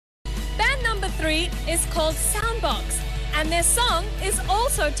3 is called Soundbox, and their song is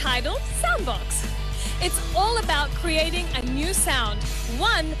also titled Soundbox. It's all about creating a new sound,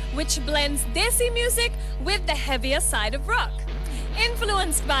 one which blends desi music with the heavier side of rock.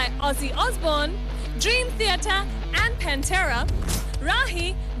 Influenced by Ozzy Osbourne, Dream Theater and Pantera,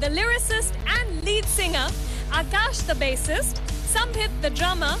 Rahi, the lyricist and lead singer, Akash the bassist, Sangeet the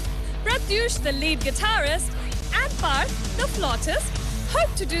drummer, Pratyush the lead guitarist, and Parth the flautist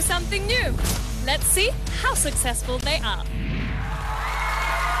hope to do something new. Let's see how successful they are.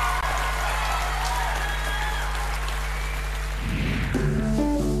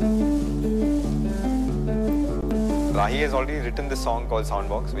 Rahi has already written this song called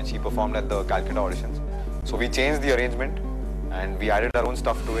Soundbox, which he performed at the Kolkata auditions. So we changed the arrangement and we added our own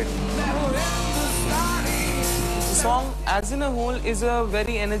stuff to it. The song, as in a whole, is a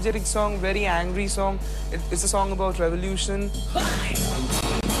very energetic song, very angry song. It's a song about revolution.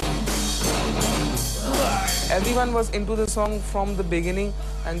 Everyone was into the song from the beginning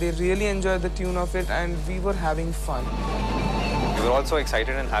and they really enjoyed the tune of it, and we were having fun. We were also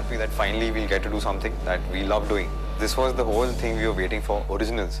excited and happy that finally we'll get to do something that we love doing. This was the whole thing we were waiting for,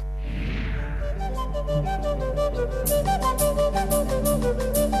 originals.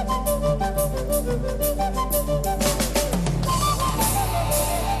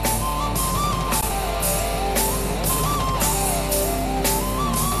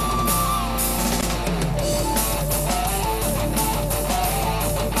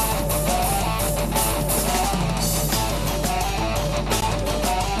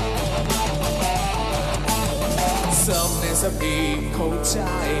 सबने सभी को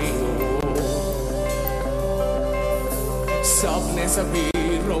जाए सबने सभी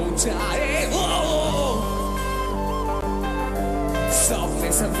रो जाए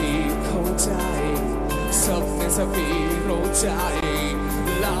सबने सभी खो जाए सबने सभी रो जाए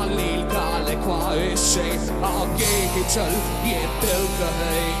लाली काले ख्वाइशें आगे ही चल ये दिल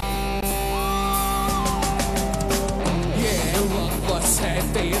कहे ये वक्त है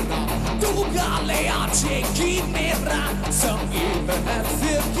तेरा तू काले आजे geet mera संगीत है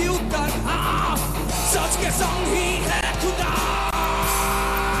फिर क्यों तन्हा सच के संग ही है खुदा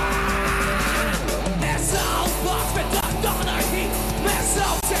मैं Soundbox में डरता नहीं मैं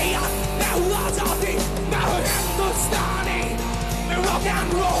सबसे याद मैं हूँ आजादी मैं हूँ हिंदुस्तानी मैं rock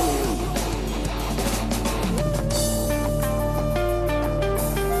and roll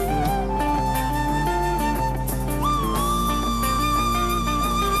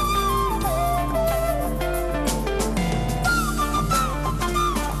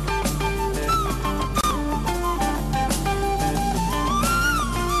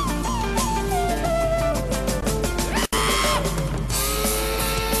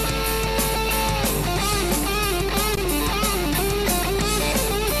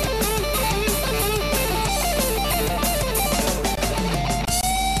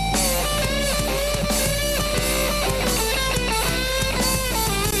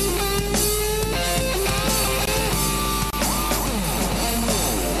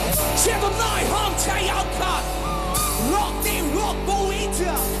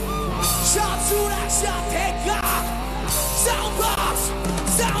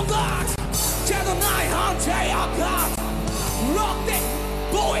Soundbox, tell the night on Tera, rock it,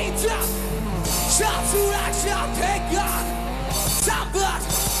 boy, shot to that shot, take God. Soundbox,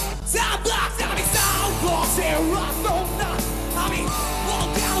 I mean Soundbox, here rock no not. I mean, walk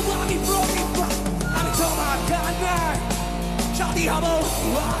down, I mean broken, I mean Tanha, shot the humble,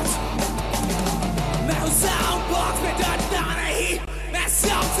 what? Now Soundbox, me done he, me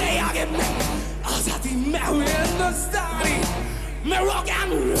something I get me. Azadi me in the story, me rock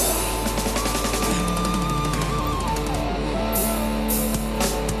and roll.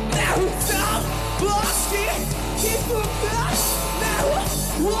 Now Soundbox, keep up, now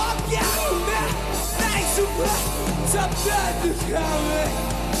walk out, nice subha, subha to kahe,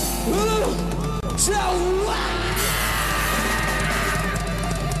 jawab.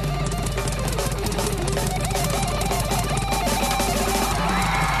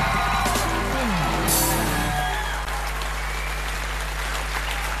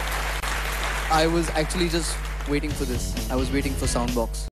 I was actually just waiting for this. I was waiting for Soundbox.